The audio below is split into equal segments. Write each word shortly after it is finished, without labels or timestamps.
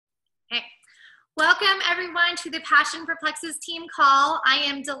Okay. Welcome everyone to the Passion for Plexus team call. I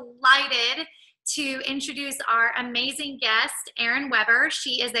am delighted to introduce our amazing guest, Erin Weber.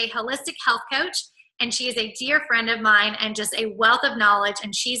 She is a holistic health coach and she is a dear friend of mine and just a wealth of knowledge,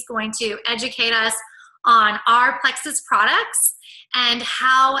 and she's going to educate us on our Plexus products and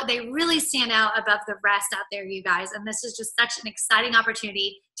how they really stand out above the rest out there, you guys. And this is just such an exciting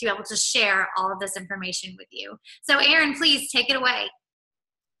opportunity to be able to share all of this information with you. So Erin, please take it away.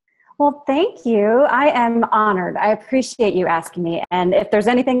 Well, thank you. I am honored. I appreciate you asking me. And if there's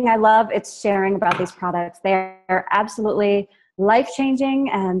anything I love, it's sharing about these products. They're absolutely life-changing,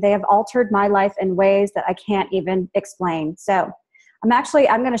 and they have altered my life in ways that I can't even explain. So I'm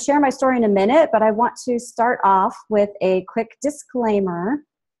going to share my story in a minute, but I want to start off with a quick disclaimer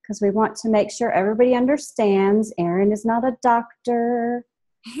because we want to make sure everybody understands Erin is not a doctor.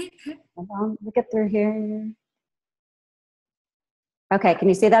 Hold on, let me get through here. Okay, can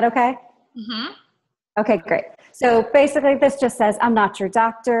you see that okay? Mm-hmm. Okay, great. So basically this just says, I'm not your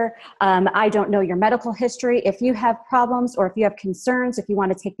doctor. I don't know your medical history. If you have problems or if you have concerns, if you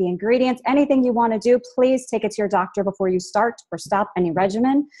want to take the ingredients, anything you want to do, please take it to your doctor before you start or stop any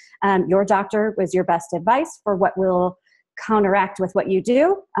regimen. Your doctor was your best advice for what will counteract with what you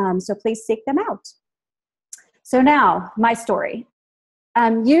do. So please seek them out. So now, my story.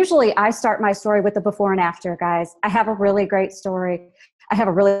 Usually I start my story with the before and after, guys. I have a really great story. I have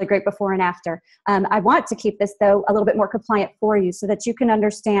a really great before and after. I want to keep this, though, a little bit more compliant for you so that you can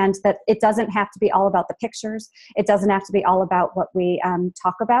understand that it doesn't have to be all about the pictures. It doesn't have to be all about what we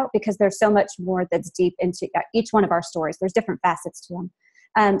talk about, because there's so much more that's deep into each one of our stories. There's different facets to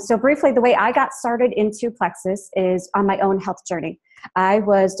them. So briefly, the way I got started into Plexus is on my own health journey. I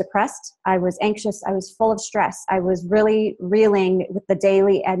was depressed. I was anxious. I was full of stress. I was really reeling with the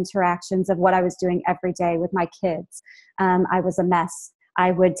daily interactions of what I was doing every day with my kids. I was a mess.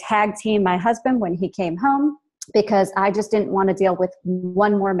 I would tag team my husband when he came home because I just didn't want to deal with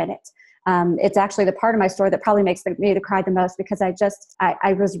one more minute. It's actually the part of my story that probably makes me to cry the most, because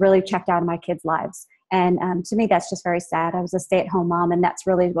I was really checked out of my kids' lives. And to me, that's just very sad. I was a stay-at-home mom, and that's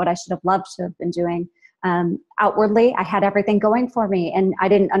really what I should have loved to have been doing. Outwardly, I had everything going for me, and I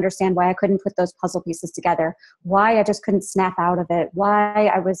didn't understand why I couldn't put those puzzle pieces together, why I just couldn't snap out of it, why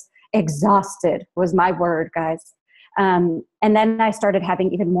I was exhausted was my word, guys. And then I started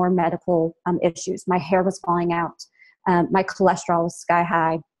having even more medical issues. My hair was falling out. My cholesterol was sky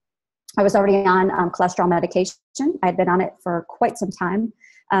high. I was already on cholesterol medication. I had been on it for quite some time.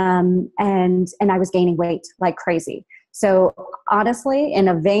 And I was gaining weight like crazy. So honestly, in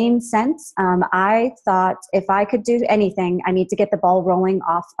a vain sense, I thought if I could do anything, I need to get the ball rolling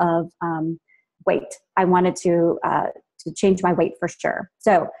off of weight. I wanted to change my weight for sure.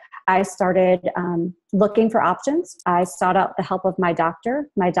 So I started looking for options. I sought out the help of my doctor.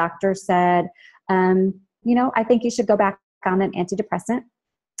 My doctor said, I think you should go back on an antidepressant.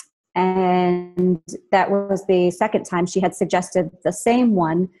 And that was the second time she had suggested the same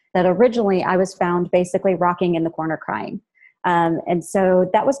one that originally I was found basically rocking in the corner crying. And so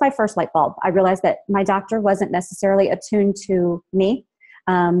that was my first light bulb. I realized that my doctor wasn't necessarily attuned to me.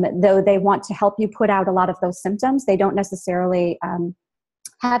 Though they want to help you put out a lot of those symptoms, they don't necessarily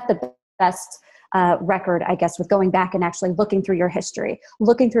have the best record, I guess, with going back and actually looking through your history,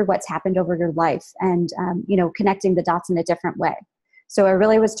 looking through what's happened over your life, and connecting the dots in a different way. So I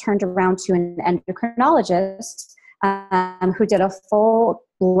really was turned around to an endocrinologist who did a full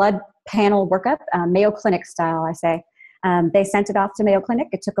blood panel workup, Mayo Clinic style, I say. They sent it off to Mayo Clinic.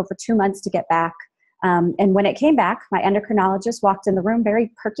 It took over 2 months to get back. And when it came back, my endocrinologist walked in the room very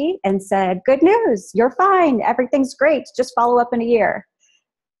perky and said, "Good news, you're fine. Everything's great. Just follow up in a year."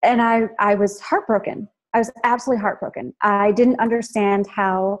 And I was heartbroken. I was absolutely heartbroken. I didn't understand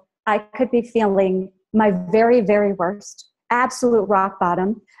how I could be feeling my very, very worst, absolute rock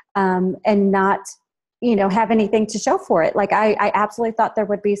bottom, and not, have anything to show for it. Like I absolutely thought there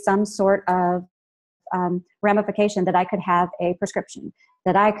would be some sort of ramification, that I could have a prescription,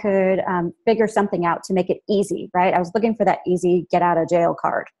 that I could figure something out to make it easy, right? I was looking for that easy get out of jail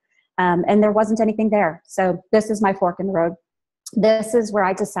card. And there wasn't anything there. So this is my fork in the road. This is where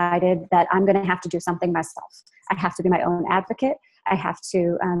I decided that I'm going to have to do something myself. I have to be my own advocate. I have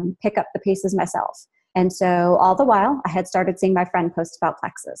to pick up the pieces myself. And so all the while, I had started seeing my friend post about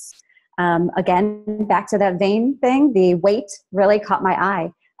Plexus. Again, back to that vein thing, the weight really caught my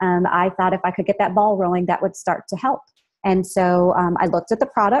eye. I thought if I could get that ball rolling, that would start to help. And so I looked at the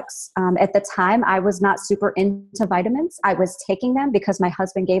products. At the time, I was not super into vitamins. I was taking them because my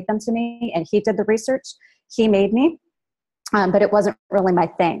husband gave them to me, and he did the research. He made me, but it wasn't really my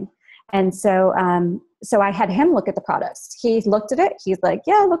thing. And so So I had him look at the products. He looked at it. He's like,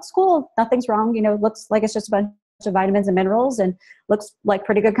 yeah, it looks cool. Nothing's wrong. You know, it looks like it's just a bunch of vitamins and minerals and looks like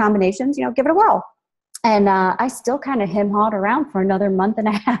pretty good combinations. You know, give it a whirl. And I still kind of hem-hawed around for another month and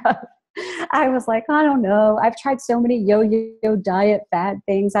a half. I was like, I don't know. I've tried so many yo-yo diet fad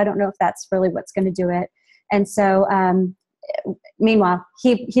things. I don't know if that's really what's going to do it. And so meanwhile,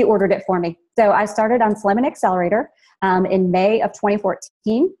 he ordered it for me. So I started on Slim and Accelerator in May of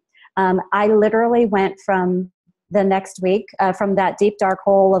 2014. I literally went from the next week, from that deep dark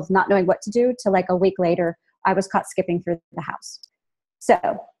hole of not knowing what to do to like a week later, I was caught skipping through the house. So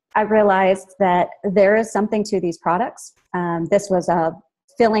I realized that there is something to these products. This was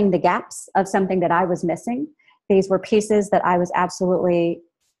filling the gaps of something that I was missing. These were pieces that I was absolutely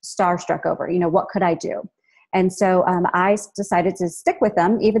starstruck over. You know, what could I do? And so I decided to stick with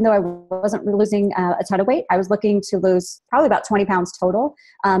them, even though I wasn't losing a ton of weight. I was looking to lose probably about 20 pounds total.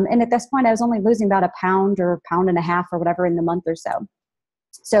 And at this point, I was only losing about a pound or a pound and a half or whatever in the month or so.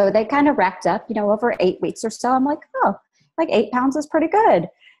 So they kind of racked up, you know, over 8 weeks or so. I'm like, oh, like 8 pounds is pretty good.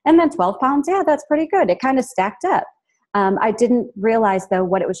 And then 12 pounds, yeah, that's pretty good. It kind of stacked up. I didn't realize, though,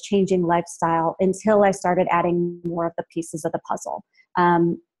 what it was changing lifestyle until I started adding more of the pieces of the puzzle.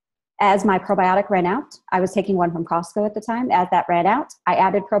 As my probiotic ran out, I was taking one from Costco at the time. As that ran out, I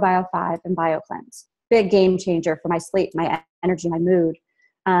added Probio 5 and Biocleanse. Big game changer for my sleep, my energy, my mood.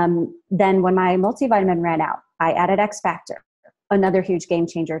 Then when my multivitamin ran out, I added X Factor. Another huge game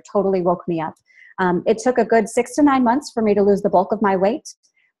changer, totally woke me up. It took a good 6 to 9 months for me to lose the bulk of my weight.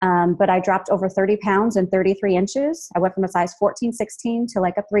 But I dropped over 30 pounds and 33 inches. I went from a size 14, 16 to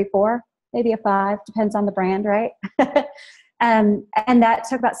like a 3, 4, maybe a 5, depends on the brand, right? And that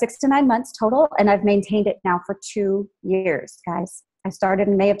took about 6 to 9 months total. And I've maintained it now for 2 years, guys. I started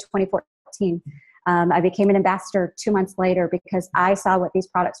in May of 2014. I became an ambassador 2 months later because I saw what these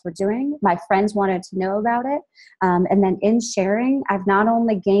products were doing. My friends wanted to know about it. And then in sharing, I've not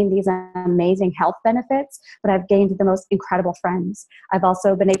only gained these amazing health benefits, but I've gained the most incredible friends. I've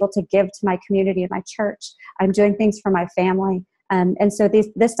also been able to give to my community and my church. I'm doing things for my family. And so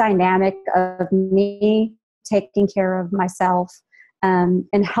this dynamic of me taking care of myself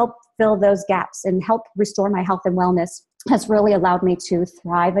and help fill those gaps and help restore my health and wellness has really allowed me to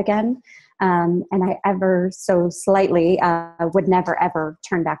thrive again. And I ever so slightly would never, ever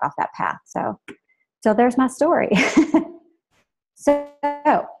turn back off that path. So there's my story. So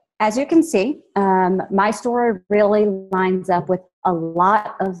as you can see, my story really lines up with a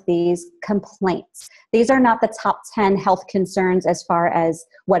lot of these complaints. These are not the top 10 health concerns as far as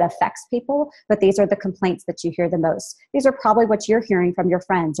what affects people, but these are the complaints that you hear the most. These are probably what you're hearing from your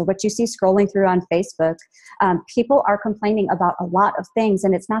friends or what you see scrolling through on Facebook. People are complaining about a lot of things,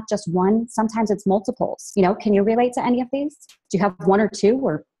 and it's not just one. Sometimes it's multiples. You know, can you relate to any of these? Do you have 1 or 2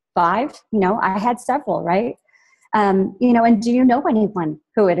 or 5? You know, I had several, right? You know, and do you know anyone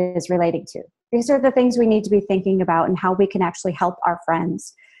who it is relating to? These are the things we need to be thinking about and how we can actually help our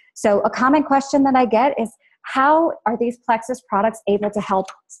friends. So a common question that I get is, how are these Plexus products able to help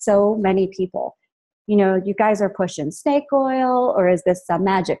so many people? You know, you guys are pushing snake oil, or is this a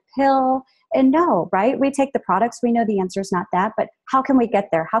magic pill? And no, right? We take the products. We know the answer is not that, but how can we get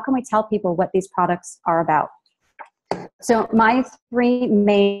there? How can we tell people what these products are about? So my 3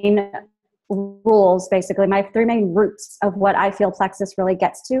 main rules, basically, my 3 main roots of what I feel Plexus really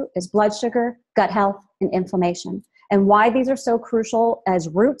gets to is blood sugar, gut health, and inflammation. And why these are so crucial as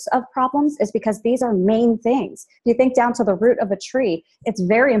roots of problems is because these are main things. If you think down to the root of a tree, it's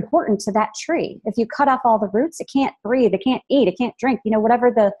very important to that tree. If you cut off all the roots, it can't breathe, it can't eat, it can't drink, you know,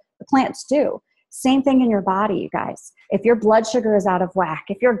 whatever the plants do. Same thing in your body, you guys. If your blood sugar is out of whack,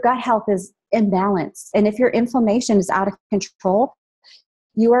 if your gut health is imbalanced, and if your inflammation is out of control,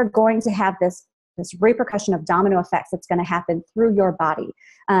 you are going to have this repercussion of domino effects that's going to happen through your body.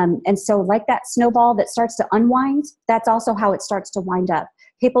 And so like that snowball that starts to unwind, that's also how it starts to wind up.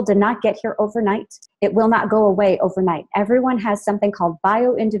 People did not get here overnight. It will not go away overnight. Everyone has something called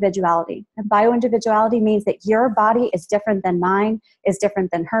bioindividuality. And bioindividuality means that your body is different than mine, is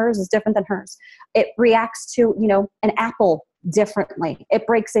different than hers, is different than hers. It reacts to, you know, an apple differently. It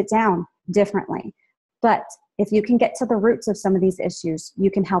breaks it down differently. But if you can get to the roots of some of these issues,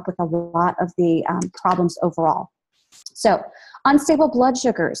 you can help with a lot of the problems overall. So unstable blood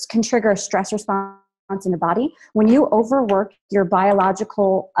sugars can trigger a stress response in the body. When you overwork your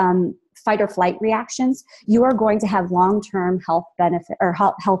biological fight or flight reactions, you are going to have long-term health benefit or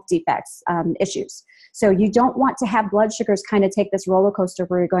health defects, issues. So you don't want to have blood sugars kind of take this roller coaster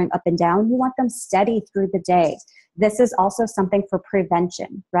where you're going up and down. You want them steady through the day. This is also something for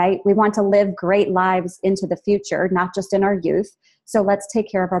prevention, right? We want to live great lives into the future, not just in our youth. So let's take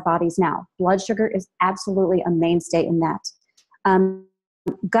care of our bodies now. Blood sugar is absolutely a mainstay in that.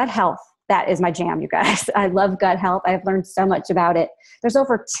 Gut health, that is my jam, you guys. I love gut health. I've learned so much about it. There's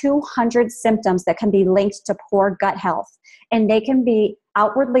over 200 symptoms that can be linked to poor gut health. And they can be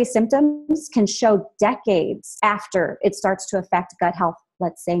outwardly symptoms can show decades after it starts to affect gut health,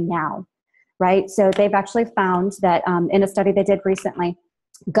 let's say now, right? So they've actually found that in a study they did recently,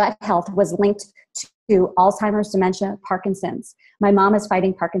 gut health was linked to Alzheimer's, dementia, Parkinson's. My mom is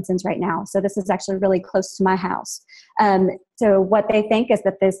fighting Parkinson's right now, so this is actually really close to my house. So what they think is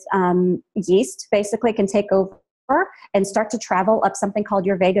that this yeast basically can take over and start to travel up something called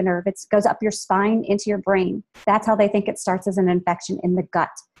your vagus nerve. It goes up your spine into your brain. That's how they think it starts, as an infection in the gut.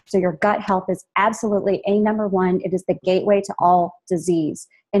 So your gut health is absolutely number one. It is the gateway to all disease.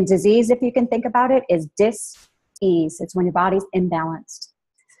 And disease, if you can think about it, is dis-ease. It's when your body's imbalanced.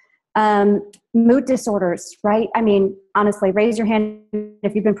 Mood disorders, right? I mean, honestly, raise your hand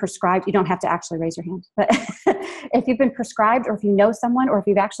if you've been prescribed. You don't have to actually raise your hand, but if you've been prescribed, or if you know someone, or if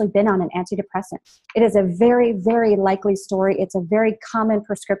you've actually been on an antidepressant, it is a very, very likely story. It's a very common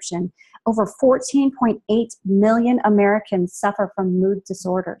prescription. Over 14.8 million Americans suffer from mood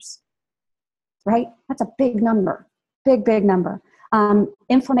disorders, right? That's a big number, big, big number.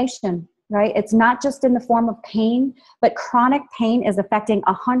 Inflammation, right? It's not just in the form of pain, but chronic pain is affecting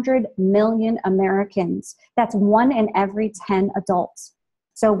 100 million Americans. That's 1 in every 10 adults.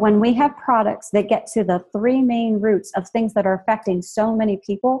 So when we have products that get to the 3 main roots of things that are affecting so many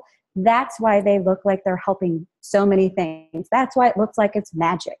people, that's why they look like they're helping so many things. That's why it looks like it's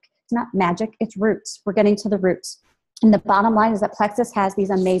magic. It's not magic, it's roots. We're getting to the roots. And the bottom line is that Plexus has these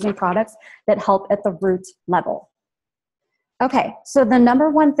amazing products that help at the root level. Okay, so the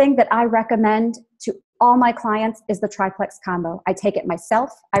number one thing that I recommend to all my clients is the triplex combo. I take it myself.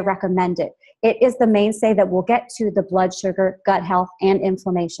 I recommend it. It is the mainstay that will get to the blood sugar, gut health, and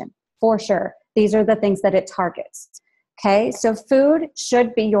inflammation, for sure. These are the things that it targets. Okay, so food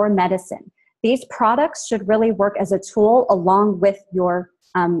should be your medicine. These products should really work as a tool along with your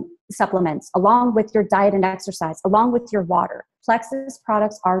supplements, along with your diet and exercise, along with your water. Plexus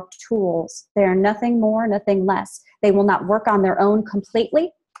products are tools. They are nothing more, nothing less. They will not work on their own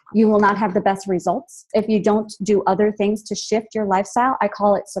completely. You will not have the best results if you don't do other things to shift your lifestyle. I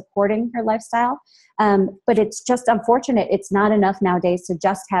call it supporting your lifestyle. But it's just unfortunate. It's not enough nowadays to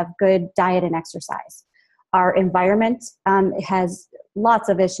just have good diet and exercise. Our environment has lots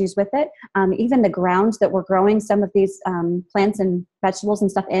of issues with it. Even the ground that we're growing some of these plants and vegetables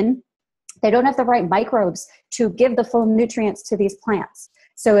and stuff in, they don't have the right microbes to give the full nutrients to these plants.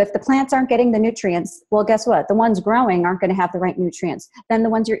 So if the plants aren't getting the nutrients, well, guess what? The ones growing aren't going to have the right nutrients. Then the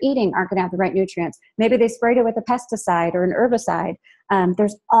ones you're eating aren't going to have the right nutrients. Maybe they sprayed it with a pesticide or an herbicide.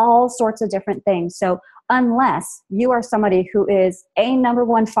 There's all sorts of different things. So unless you are somebody who is a number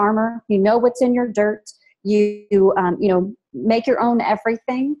one farmer, you know what's in your dirt, you make your own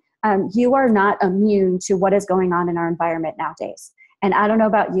everything, you are not immune to what is going on in our environment nowadays. And I don't know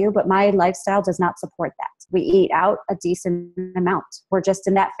about you, but my lifestyle does not support that. We eat out a decent amount. We're just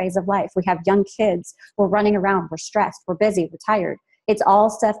in that phase of life. We have young kids. We're running around. We're stressed. We're busy. We're tired. It's all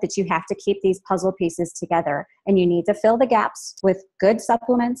stuff that you have to keep these puzzle pieces together. And you need to fill the gaps with good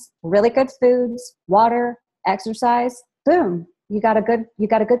supplements, really good foods, water, exercise. Boom. You got a good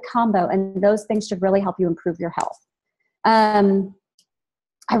combo. And those things should really help you improve your health. I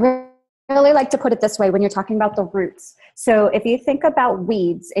really like to put it this way when you're talking about the roots. So if you think about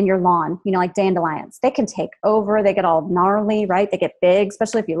weeds in your lawn, like dandelions, they can take over, they get all gnarly, right? They get big,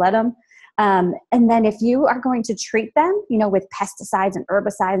 especially if you let them. And then if you are going to treat them, with pesticides and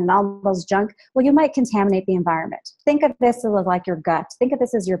herbicides and all those junk, well, you might contaminate the environment. Think of this as like your gut. Think of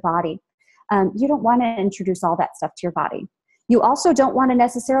this as your body. You don't want to introduce all that stuff to your body. You also don't want to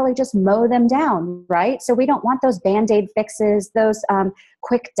necessarily just mow them down, right? So we don't want those Band-Aid fixes, those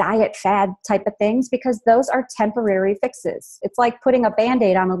quick diet fad type of things, because those are temporary fixes. It's like putting a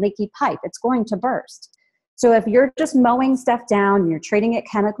Band-Aid on a leaky pipe. It's going to burst. So if you're just mowing stuff down and you're treating it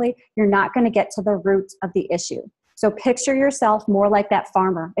chemically, you're not going to get to the root of the issue. So picture yourself more like that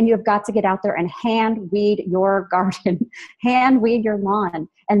farmer, and you've got to get out there and hand weed your garden, hand weed your lawn,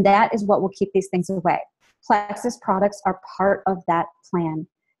 and that is what will keep these things away. Plexus products are part of that plan.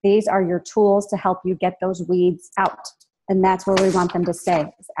 These are your tools to help you get those weeds out. And that's where we want them to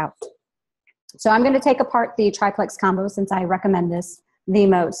stay, is out. So I'm going to take apart the triplex combo since I recommend this the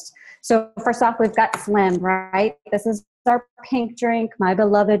most. So first off, we've got Slim, right? This is our pink drink, my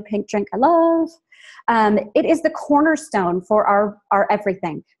beloved pink drink I love. It is the cornerstone for our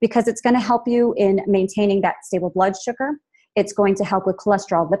everything, because it's going to help you in maintaining that stable blood sugar. It's going to help with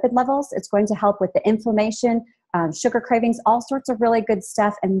cholesterol lipid levels. It's going to help with the inflammation, sugar cravings, all sorts of really good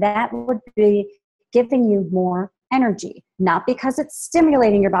stuff. And that would be giving you more energy, not because it's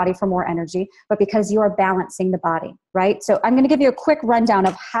stimulating your body for more energy, but because you are balancing the body, right? So I'm going to give you a quick rundown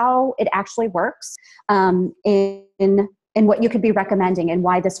of how it actually works in what you could be recommending and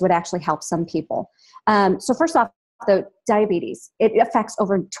why this would actually help some people. So first off, the diabetes, it affects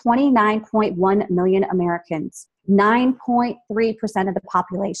over 29.1 million Americans, 9.3% of the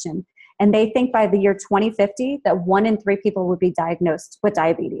population. And they think by the year 2050 that 1 in 3 people would be diagnosed with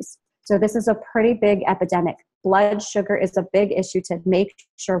diabetes. So this is a pretty big epidemic. Blood sugar is a big issue to make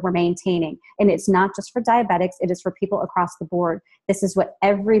sure we're maintaining. And it's not just for diabetics, it is for people across the board. This is what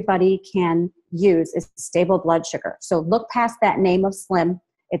everybody can use, is stable blood sugar. So look past that name of Slim.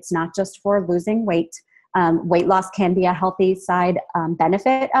 It's not just for losing weight. Weight loss can be a healthy side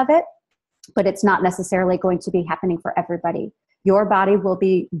benefit of it, but it's not necessarily going to be happening for everybody. Your body will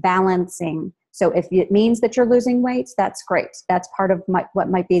be balancing. So if it means that you're losing weight, that's great. That's part of what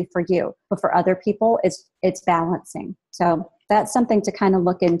might be for you. But for other people, it's balancing. So that's something to kind of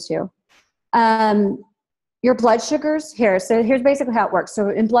look into. Your blood sugars here. So here's basically how it works. So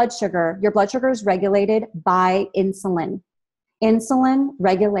in blood sugar, your blood sugar is regulated by insulin. Insulin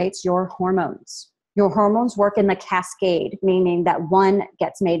regulates your hormones. Your hormones work in the cascade, meaning that one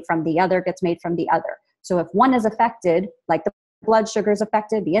gets made from the other, gets made from the other. So if one is affected, like the blood sugar is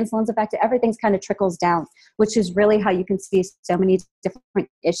affected, the insulin's affected, everything's kind of trickles down, which is really how you can see so many different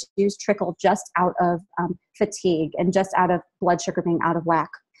issues trickle just out of fatigue and just out of blood sugar being out of whack.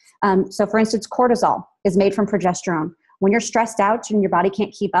 So for instance, cortisol is made from progesterone. When you're stressed out and your body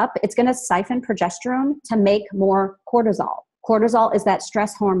can't keep up, it's going to siphon progesterone to make more cortisol. Cortisol is that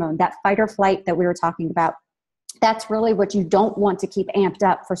stress hormone, that fight or flight that we were talking about. That's really what you don't want to keep amped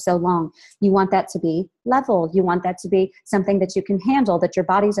up for so long. You want that to be level. You want that to be something that you can handle, that your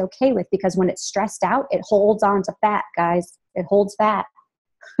body's okay with, because when it's stressed out, it holds on to fat, guys. It holds fat.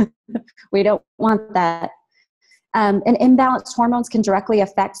 We don't want that. And imbalanced hormones can directly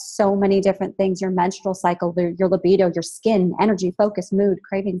affect so many different things: your menstrual cycle, your libido, your skin, energy, focus, mood,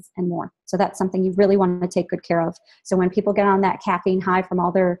 cravings, and more. So that's something you really want to take good care of. So when people get on that caffeine high from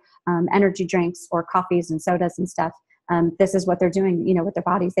all their energy drinks or coffees and sodas and stuff, this is what they're doing, with their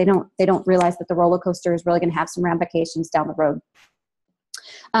bodies. They don't realize that the roller coaster is really going to have some ramifications down the road.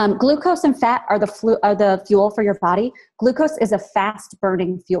 Glucose and fat are the fuel for your body. Glucose is a fast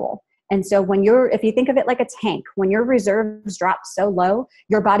burning fuel. And so if you think of it like a tank, when your reserves drop so low,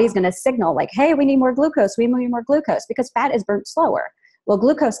 your body's going to signal like, hey, we need more glucose, because fat is burnt slower. Well,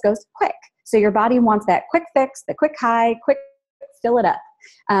 glucose goes quick. So your body wants that quick fix, the quick high, quick fill it up.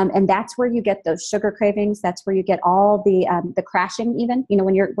 And that's where you get those sugar cravings. That's where you get all the crashing even,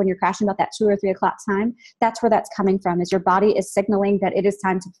 when you're crashing about that 2 or 3 o'clock time, that's where that's coming from, is your body is signaling that it is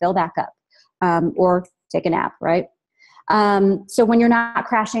time to fill back up or take a nap, right? So when you're not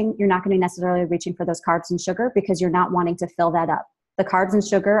crashing, you're not going to be necessarily reaching for those carbs and sugar, because you're not wanting to fill that up. The carbs and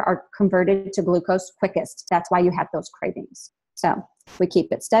sugar are converted to glucose quickest. That's why you have those cravings. So if we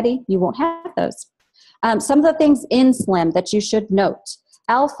keep it steady, you won't have those. Some of the things in Slim that you should note: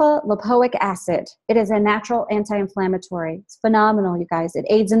 alpha lipoic acid. It is a natural anti-inflammatory. It's phenomenal, you guys. It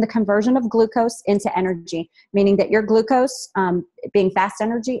aids in the conversion of glucose into energy, meaning that your glucose, being fast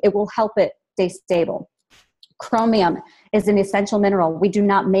energy, it will help it stay stable. Chromium is an essential mineral. We do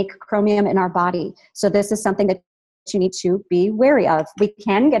not make chromium in our body. So this is something that you need to be wary of. We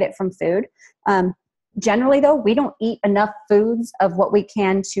can get it from food. Generally, though, we don't eat enough foods of what we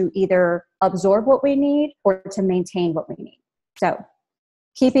can to either absorb what we need or to maintain what we need. So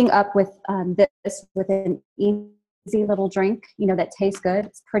keeping up with this with an easy little drink, that tastes good,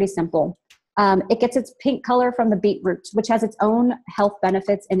 it's pretty simple. It gets its pink color from the beetroot, which has its own health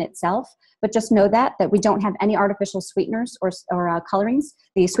benefits in itself. But just know that we don't have any artificial sweeteners or colorings.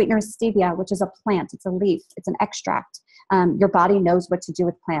 The sweetener is stevia, which is a plant. It's a leaf. It's an extract. Your body knows what to do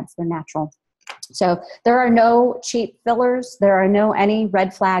with plants. They're natural. So there are no cheap fillers. There are no any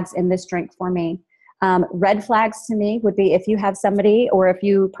red flags in this drink for me. Red flags to me would be if you have somebody, or if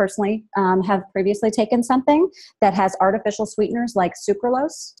you personally have previously taken something that has artificial sweeteners like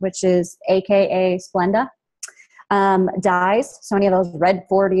sucralose, which is AKA Splenda, dyes, so any of those Red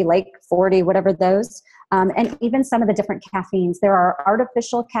 40, Lake 40, whatever those, and even some of the different caffeines. There are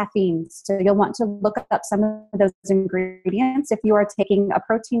artificial caffeines, so you'll want to look up some of those ingredients if you are taking a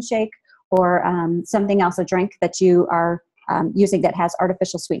protein shake or something else, a drink that you are using that has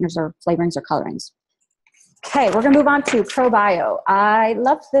artificial sweeteners or flavorings or colorings. Okay, we're going to move on to ProBio. I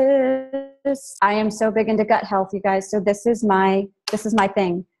love this. I am so big into gut health, you guys. So this is my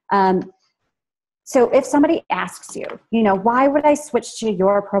thing. So if somebody asks you, why would I switch to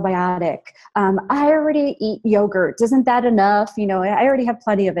your probiotic? I already eat yogurt. Isn't that enough? I already have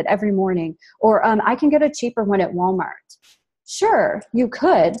plenty of it every morning. Or I can get a cheaper one at Walmart. Sure, you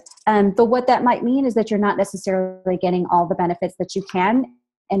could. But what that might mean is that you're not necessarily getting all the benefits that you can.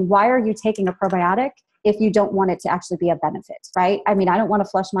 And why are you taking a probiotic if you don't want it to actually be a benefit, right? I mean, I don't want to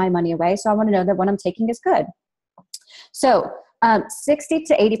flush my money away. So I want to know that what I'm taking is good. So 60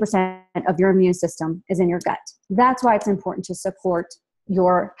 to 80% of your immune system is in your gut. That's why it's important to support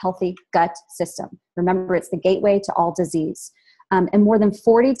your healthy gut system. Remember, it's the gateway to all disease. And more than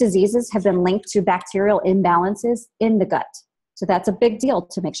 40 diseases have been linked to bacterial imbalances in the gut. So that's a big deal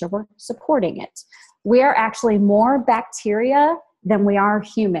to make sure we're supporting it. We are actually more bacteria than we are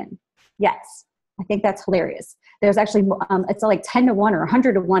human. Yes, I think that's hilarious. There's actually, it's like 10 to 1 or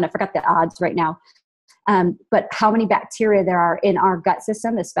 100 to 1. I forgot the odds right now. But how many bacteria there are in our gut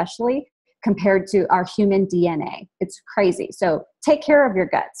system, especially compared to our human DNA. It's crazy. So take care of your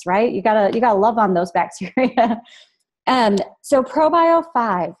guts, right? You gotta love on those bacteria. So ProBio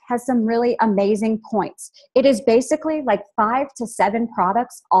 5 has some really amazing points. It is basically like 5 to 7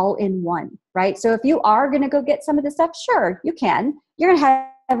 products all in one, right? So if you are going to go get some of this stuff, sure, you can. You're going to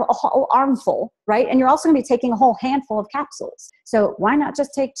have a whole armful, right? And you're also going to be taking a whole handful of capsules. So why not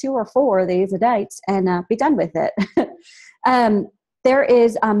just take 2 or 4 of these a day and be done with it? There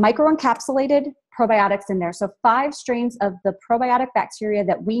is microencapsulated probiotics in there. So 5 strains of the probiotic bacteria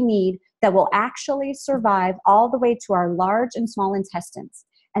that we need that will actually survive all the way to our large and small intestines.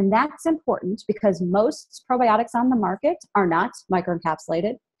 And that's important because most probiotics on the market are not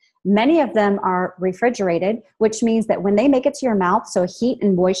microencapsulated. Many of them are refrigerated, which means that when they make it to your mouth, so heat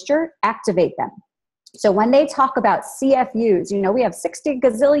and moisture activate them. So when they talk about CFUs, we have 60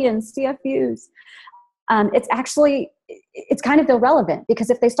 gazillion CFUs. It's kind of irrelevant because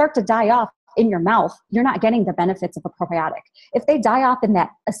if they start to die off in your mouth, you're not getting the benefits of a probiotic. If they die off in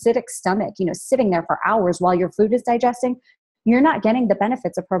that acidic stomach, sitting there for hours while your food is digesting, you're not getting the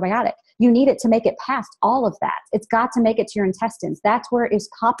benefits of probiotic. You need it to make it past all of that. It's got to make it to your intestines. That's where it is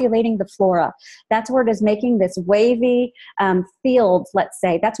populating the flora. That's where it is making this wavy field, let's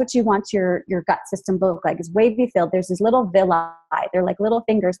say. That's what you want your gut system to look like, is wavy field. There's these little villi. They're like little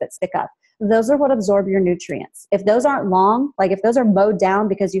fingers that stick up. Those are what absorb your nutrients. If those aren't long, like if those are mowed down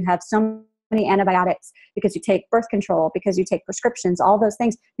because you have so many antibiotics, because you take birth control, because you take prescriptions, all those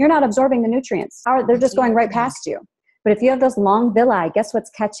things, you're not absorbing the nutrients. They're just going right past you. But if you have those long villi, guess what's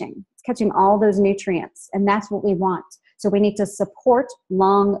catching? It's catching all those nutrients, and that's what we want. So we need to support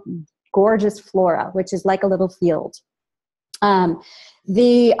long, gorgeous flora, which is like a little field.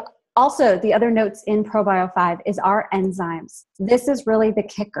 The other notes in ProBio 5 is our enzymes. This is really the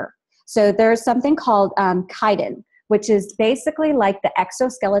kicker. So there's something called chitin, which is basically like the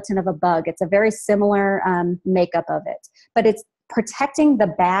exoskeleton of a bug. It's a very similar makeup of it, but it's protecting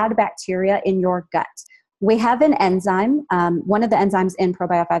the bad bacteria in your gut. We have an enzyme, one of the enzymes in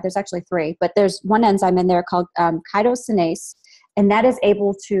ProBio 5, there's actually 3, but there's one enzyme in there called chitosanase, and that is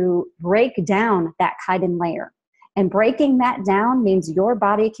able to break down that chitin layer. And breaking that down means your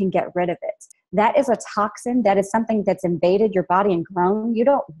body can get rid of it. That is a toxin. That is something that's invaded your body and grown. You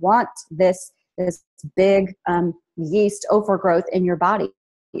don't want this big yeast overgrowth in your body.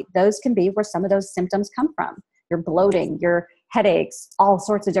 Those can be where some of those symptoms come from. Your bloating, your headaches, all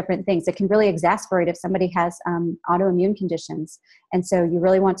sorts of different things. It can really exacerbate if somebody has autoimmune conditions. And so you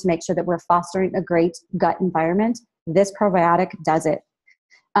really want to make sure that we're fostering a great gut environment. This probiotic does it.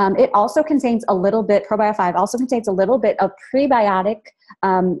 It also contains ProBio 5 also contains a little bit of prebiotic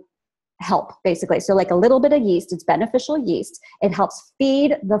help, basically. So like a little bit of yeast, it's beneficial yeast. It helps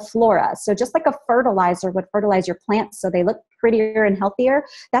feed the flora. So just like a fertilizer would fertilize your plants so they look prettier and healthier,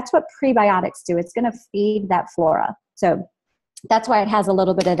 that's what prebiotics do. It's going to feed that flora. So that's why it has a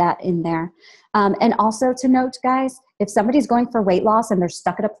little bit of that in there. And also to note, guys, if somebody's going for weight loss and they're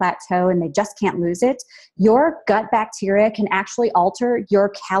stuck at a plateau and they just can't lose it, your gut bacteria can actually alter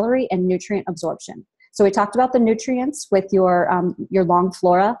your calorie and nutrient absorption. So we talked about the nutrients with your long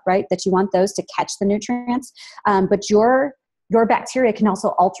flora, right? That you want those to catch the nutrients. But your bacteria can also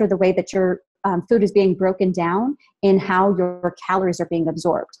alter the way that your food is being broken down in how your calories are being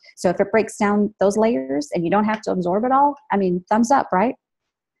absorbed. So if it breaks down those layers and you don't have to absorb it all, thumbs up, right?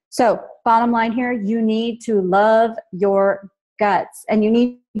 So bottom line here, you need to love your guts, and you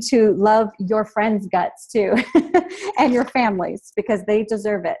need to love your friends' guts too, and your families, because they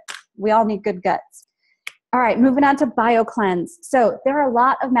deserve it. We all need good guts. All right, moving on to Biocleanse. So there are a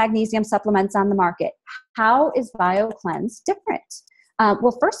lot of magnesium supplements on the market. How is Biocleanse different?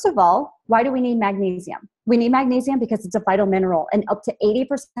 Well, first of all, why do we need magnesium? We need magnesium because it's a vital mineral, and up to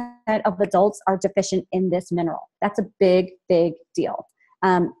 80% of adults are deficient in this mineral. That's a big, big deal.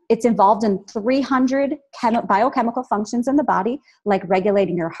 It's involved in 300 biochemical functions in the body, like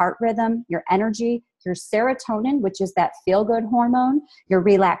regulating your heart rhythm, your energy, your serotonin, which is that feel-good hormone, your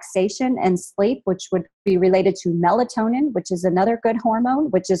relaxation and sleep, which would be related to melatonin, which is another good hormone,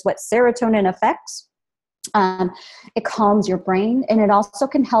 which is what serotonin affects. It calms your brain, and it also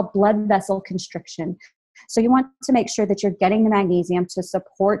can help blood vessel constriction. So you want to make sure that you're getting the magnesium to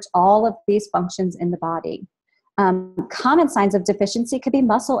support all of these functions in the body. Common signs of deficiency could be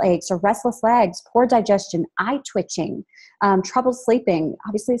muscle aches or restless legs, poor digestion, eye twitching, trouble sleeping,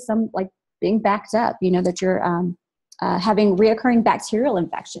 obviously some like being backed up, that you're having reoccurring bacterial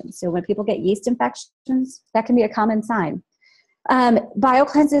infections. So when people get yeast infections, that can be a common sign.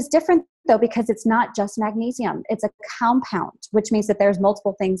 Biocleanse is different though, because it's not just magnesium. It's a compound, which means that there's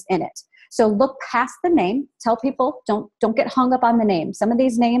multiple things in it. So look past the name. Tell people, don't get hung up on the name. Some of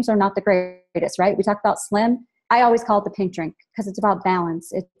these names are not the greatest, right? We talked about Slim. I always call it the pink drink because it's about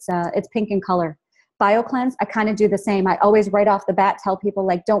balance. It's pink in color. Biocleanse, I kind of do the same. I always right off the bat tell people,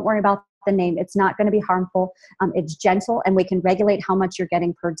 like, don't worry about the name. It's not going to be harmful. It's gentle, and we can regulate how much you're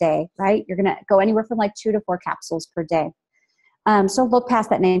getting per day, right? You're going to go anywhere from like 2 to 4 capsules per day. So look past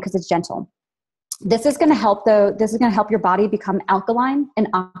that name because it's gentle. This is going to help though. This is going to help your body become alkaline and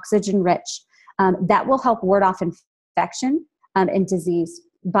oxygen rich. That will help ward off infection and disease.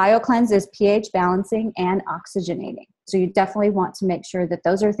 Biocleanse is pH balancing and oxygenating. So you definitely want to make sure that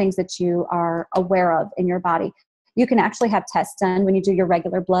those are things that you are aware of in your body. You can actually have tests done when you do your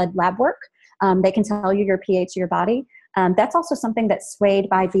regular blood lab work. They can tell you your pH of your body. That's also something that's swayed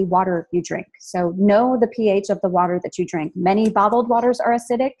by the water you drink. So know the pH of the water that you drink. Many bottled waters are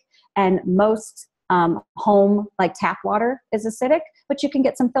acidic, and most home, like tap water, is acidic, but you can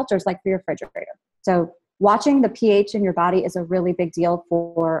get some filters like for your refrigerator. So watching the pH in your body is a really big deal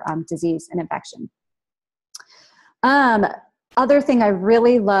for disease and infection. Other thing I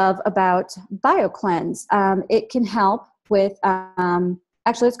really love about Biocleanse, it can help with, actually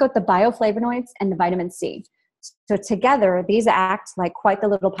let's go with the bioflavonoids and the vitamin C. So together, these act like quite the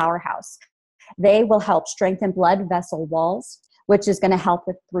little powerhouse. They will help strengthen blood vessel walls, which is going to help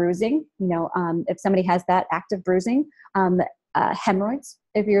with bruising. If somebody has that active bruising, hemorrhoids,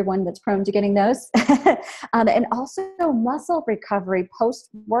 if you're one that's prone to getting those, and also muscle recovery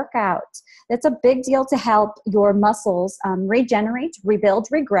post-workout. That's a big deal to help your muscles regenerate, rebuild,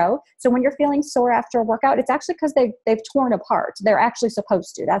 regrow. So when you're feeling sore after a workout, it's actually because they've torn apart. They're actually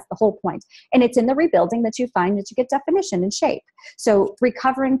supposed to. That's the whole point. And it's in the rebuilding that you find that you get definition and shape. So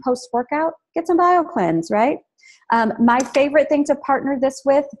recovering post-workout, get some Biocleanse, right? My favorite thing to partner this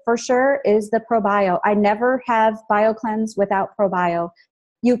with, for sure, is the ProBio. I never have Biocleanse without ProBio.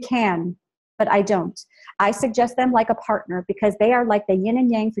 You can, but I don't. I suggest them like a partner because they are like the yin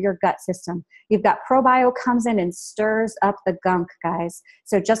and yang for your gut system. You've got ProBio comes in and stirs up the gunk, guys.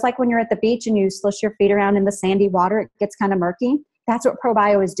 So just like when you're at the beach and you slush your feet around in the sandy water, it gets kind of murky. That's what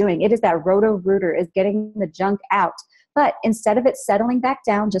ProBio is doing. It is that roto-rooter, is getting the junk out. But instead of it settling back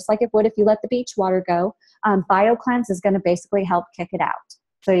down, just like it would if you let the beach water go, Biocleanse is going to basically help kick it out.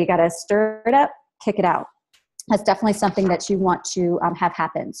 So you got to stir it up, kick it out. That's definitely something that you want to have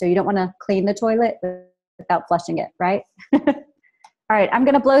happen. So you don't want to clean the toilet without flushing it, right? All right, I'm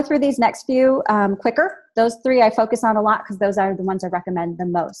going to blow through these next few quicker. Those 3 I focus on a lot because those are the ones I recommend the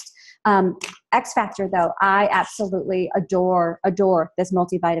most. X Factor, though, I absolutely adore this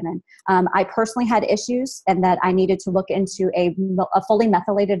multivitamin. I personally had issues and that I needed to look into a fully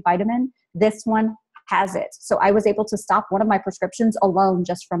methylated vitamin. This one has it. So I was able to stop one of my prescriptions alone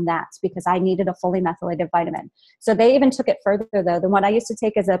just from that because I needed a fully methylated vitamin. So they even took it further, though. The one I used to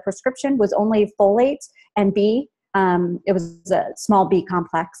take as a prescription was only folate and B. It was a small B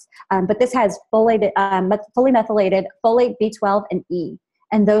complex, but this has fully methylated folate, B12, and E.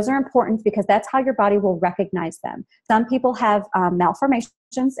 And those are important because that's how your body will recognize them. Some people have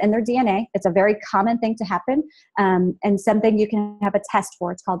malformations in their DNA. It's a very common thing to happen, and something you can have a test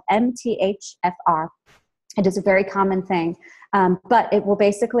for. It's called MTHFR. It is a very common thing, but it will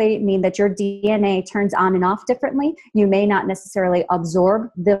basically mean that your DNA turns on and off differently. You may not necessarily absorb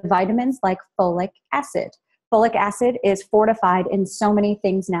the vitamins like folic acid. Folic acid is fortified in so many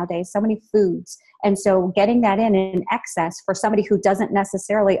things nowadays, so many foods. And so getting that in excess for somebody who doesn't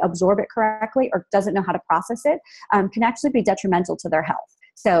necessarily absorb it correctly or doesn't know how to process it can actually be detrimental to their health.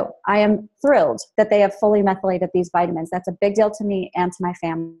 So I am thrilled that they have fully methylated these vitamins. That's a big deal to me and to my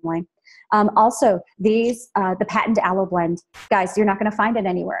family. Also, the patent aloe blend, guys, you're not going to find it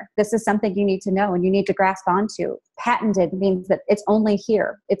anywhere. This is something you need to know and you need to grasp onto. Patented means that it's only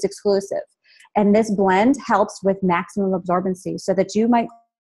here. It's exclusive. And this blend helps with maximum absorbency so that you might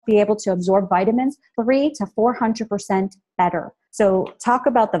be able to absorb vitamins 300 to 400% better. So talk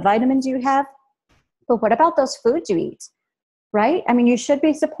about the vitamins you have, but what about those foods you eat, right? I mean, you should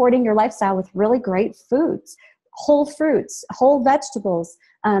be supporting your lifestyle with really great foods, whole fruits, whole vegetables,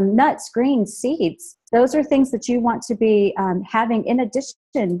 nuts, greens, seeds. Those are things that you want to be having in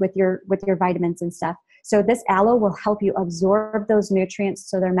addition with your vitamins and stuff. So this aloe will help you absorb those nutrients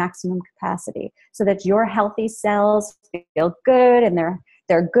to their maximum capacity so that your healthy cells feel good and they're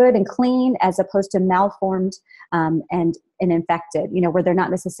good and clean as opposed to malformed and infected, where they're not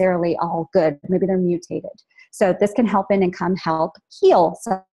necessarily all good. Maybe they're mutated. So this can help help heal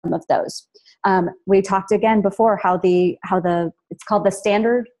some of those. We talked again before how it's called the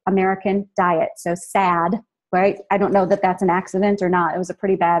Standard American Diet. So SAD, right? I don't know that that's an accident or not. It was a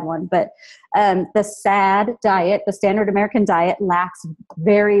pretty bad one, but the SAD diet, the Standard American Diet, lacks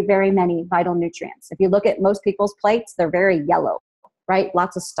very, very many vital nutrients. If you look at most people's plates, they're very yellow, right?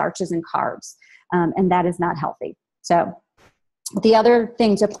 Lots of starches and carbs, and that is not healthy. So the other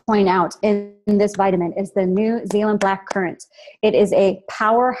thing to point out in this vitamin is the New Zealand black currant. It is a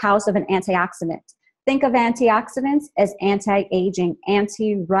powerhouse of an antioxidant. Think of antioxidants as anti-aging,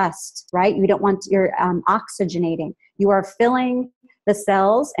 anti-rust, right? You don't want your oxygenating. You are filling the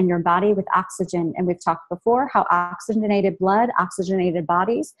cells and your body with oxygen. And we've talked before how oxygenated blood, oxygenated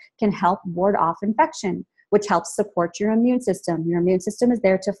bodies can help ward off infection, which helps support your immune system. Your immune system is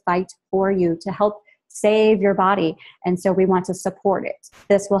there to fight for you, to help save your body. And so we want to support it.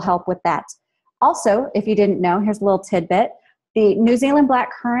 This will help with that. Also, if you didn't know, here's a little tidbit. The New Zealand black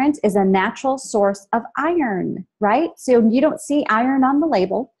currant is a natural source of iron, right? So you don't see iron on the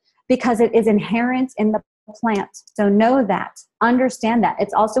label because it is inherent in the plant. So know that, understand that.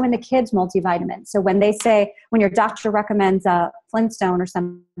 It's also in the kids' multivitamin. So when your doctor recommends a Flintstone or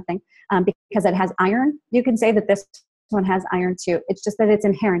something because it has iron, you can say that this one has iron too. It's just that it's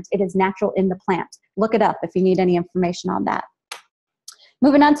inherent. It is natural in the plant. Look it up if you need any information on that.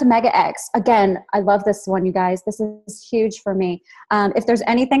 Moving on to Mega X. Again, I love this one, you guys. This is huge for me. If there's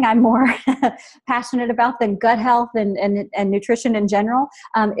anything I'm more passionate about than gut health and nutrition in general,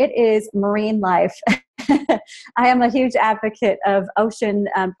 it is marine life. I am a huge advocate of ocean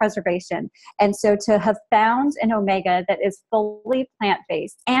preservation. And so to have found an omega that is fully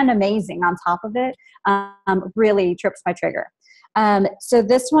plant-based and amazing on top of it really trips my trigger. So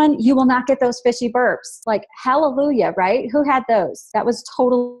this one, you will not get those fishy burps. Like, hallelujah, right? Who had those? That was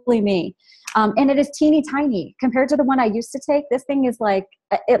totally me. And it is teeny tiny. Compared to the one I used to take, this thing is like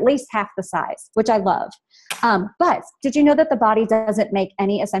at least half the size, which I love. But did you know that the body doesn't make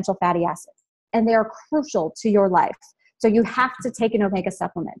any essential fatty acids? And they are crucial to your life. So you have to take an omega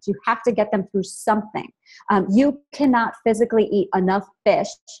supplement. You have to get them through something. You cannot physically eat enough fish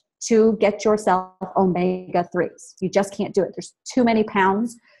to get yourself omega-3s. You just can't do it. There's too many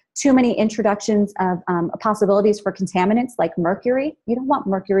pounds, too many introductions of possibilities for contaminants like mercury. You don't want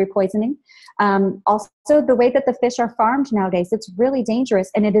mercury poisoning. Also, the way that the fish are farmed nowadays, it's really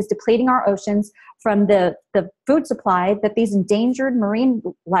dangerous, and it is depleting our oceans from the food supply that these endangered marine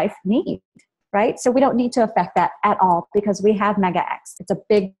life need, right? So we don't need to affect that at all because we have Mega X. It's a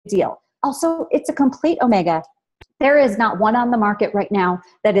big deal. Also, it's a complete omega. There is not one on the market right now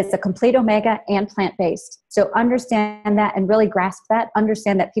that is a complete omega and plant-based. So understand that and really grasp that.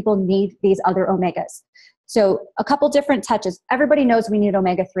 Understand that people need these other omegas. So a couple different touches. Everybody knows we need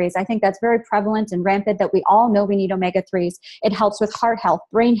omega-3s. I think that's very prevalent and rampant that we all know we need omega-3s. It helps with heart health,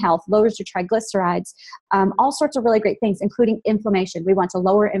 brain health, lowers your triglycerides, all sorts of really great things, including inflammation. We want to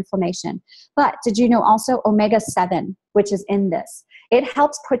lower inflammation. But did you know also omega-7, which is in this? It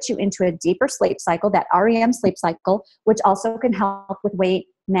helps put you into a deeper sleep cycle, that REM sleep cycle, which also can help with weight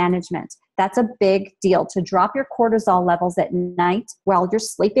management. That's a big deal, to drop your cortisol levels at night while you're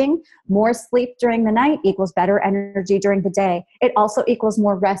sleeping. More sleep during the night equals better energy during the day. It also equals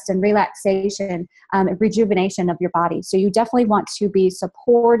more rest and relaxation and rejuvenation of your body. So you definitely want to be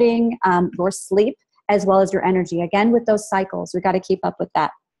supporting your sleep as well as your energy. Again, with those cycles, we got to keep up with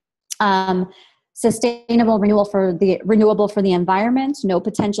that. Sustainable, renewable for the environment, no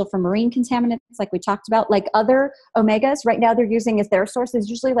potential for marine contaminants like we talked about. Like other omegas, right now they're using as their sources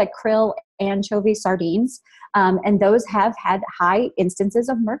usually like krill, anchovy, sardines, and those have had high instances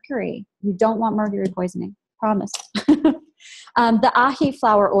of mercury. You don't want mercury poisoning. promise. The ahi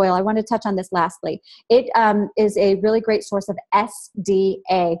flower oil, I want to touch on this lastly. It is a really great source of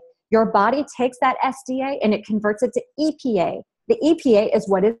SDA. Your body takes that SDA and it converts it to EPA. The EPA is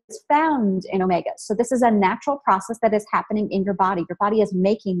what is found in omegas. So this is a natural process that is happening in your body. Your body is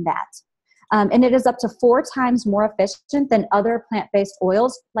making that. And it is up to 4 times more efficient than other plant-based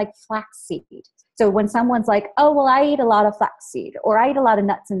oils like flaxseed. So when someone's like, oh, well, I eat a lot of flaxseed or I eat a lot of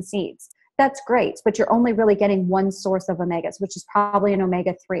nuts and seeds, that's great, but you're only really getting one source of omegas, which is probably an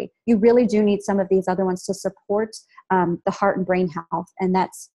omega-3. You really do need some of these other ones to support the heart and brain health, and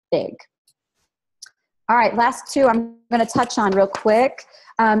that's big. All right, last 2 I'm going to touch on real quick.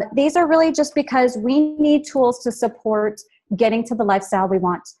 These are really just because we need tools to support getting to the lifestyle we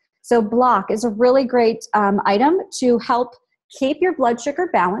want. So Block is a really great item to help keep your blood sugar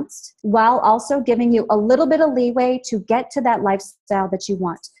balanced while also giving you a little bit of leeway to get to that lifestyle that you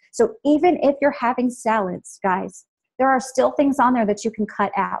want. So even if you're having salads, guys, there are still things on there that you can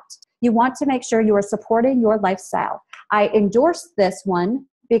cut out. You want to make sure you are supporting your lifestyle. I endorse this one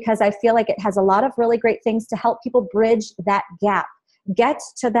because I feel like it has a lot of really great things to help people bridge that gap, get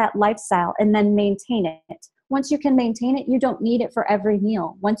to that lifestyle, and then maintain it. Once you can maintain it, you don't need it for every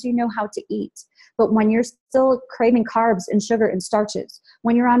meal, once you know how to eat. But when you're still craving carbs and sugar and starches,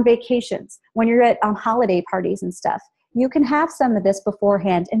 when you're on vacations, when you're at holiday parties and stuff, you can have some of this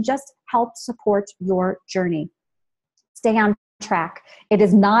beforehand and just help support your journey. Stay on track. It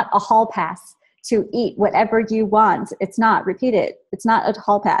is not a hall pass to eat whatever you want. It's not, repeat it, it's not a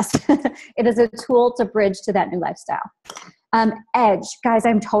hall pass. It is a tool to bridge to that new lifestyle. Edge, guys,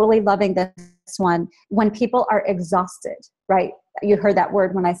 I'm totally loving this one. When people are exhausted, right? You heard that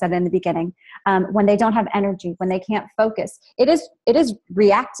word when I said it in the beginning. When they don't have energy, when they can't focus, it is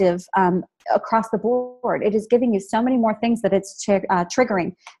reactive across the board. It is giving you so many more things that it's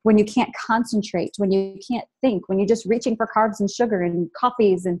triggering. When you can't concentrate, when you can't think, when you're just reaching for carbs and sugar and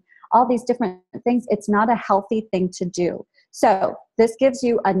coffees and all these different things, it's not a healthy thing to do. So this gives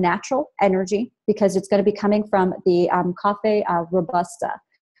you a natural energy because it's going to be coming from the Coffee Robusta,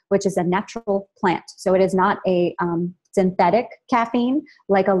 which is a natural plant. So it is not a synthetic caffeine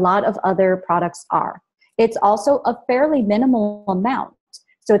like a lot of other products are. It's also a fairly minimal amount.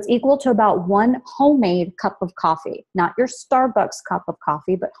 So it's equal to about 1 homemade cup of coffee, not your Starbucks cup of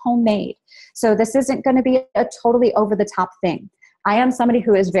coffee, but homemade. So this isn't going to be a totally over the top thing. I am somebody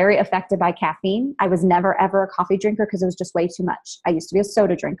who is very affected by caffeine. I was never, ever a coffee drinker because it was just way too much. I used to be a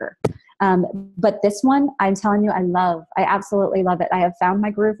soda drinker. But this one, I'm telling you, I love. I absolutely love it. I have found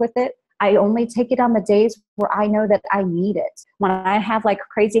my groove with it. I only take it on the days where I know that I need it. When I have like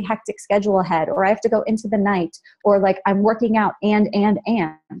crazy hectic schedule ahead, or I have to go into the night, or like I'm working out and,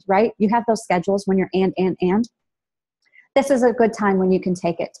 right? You have those schedules when you're and. This is a good time when you can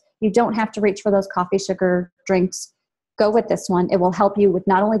take it. You don't have to reach for those coffee sugar drinks. Go with this one. It will help you with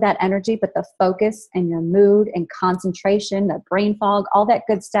not only that energy, but the focus and your mood and concentration, the brain fog, all that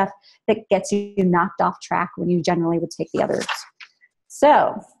good stuff that gets you knocked off track when you generally would take the others.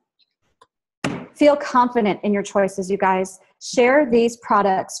 So feel confident in your choices, you guys. Share these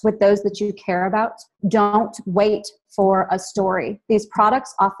products with those that you care about. Don't wait for a story. These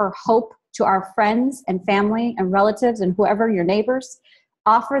products offer hope to our friends and family and relatives and whoever, your neighbors.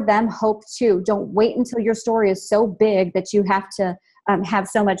 Offer them hope too. Don't wait until your story is so big that you have to have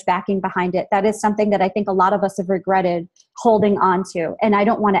so much backing behind it. That is something that I think a lot of us have regretted holding on to. And I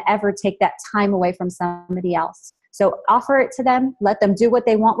don't want to ever take that time away from somebody else. So offer it to them. Let them do what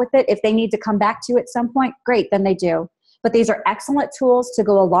they want with it. If they need to come back to you at some point, great, then they do. But these are excellent tools to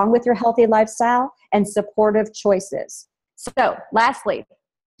go along with your healthy lifestyle and supportive choices. So lastly,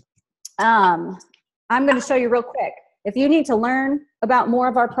 I'm going to show you real quick. If you need to learn about more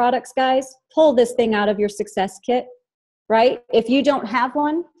of our products, guys, pull this thing out of your success kit, right? If you don't have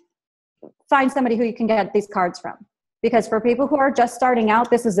one, find somebody who you can get these cards from. Because for people who are just starting out,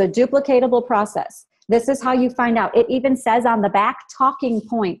 this is a duplicatable process. This is how you find out. It even says on the back, talking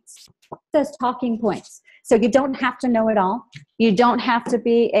points. It says talking points. So you don't have to know it all. You don't have to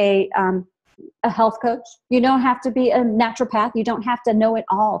be a health coach. You don't have to be a naturopath. You don't have to know it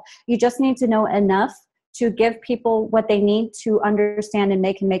all. You just need to know enough to give people what they need to understand and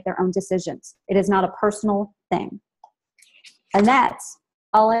they can make their own decisions. It is not a personal thing. And that's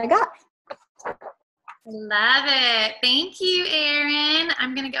all I got. Love it. Thank you, Erin.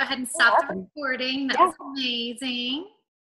 I'm going to go ahead and stop the recording. That was amazing.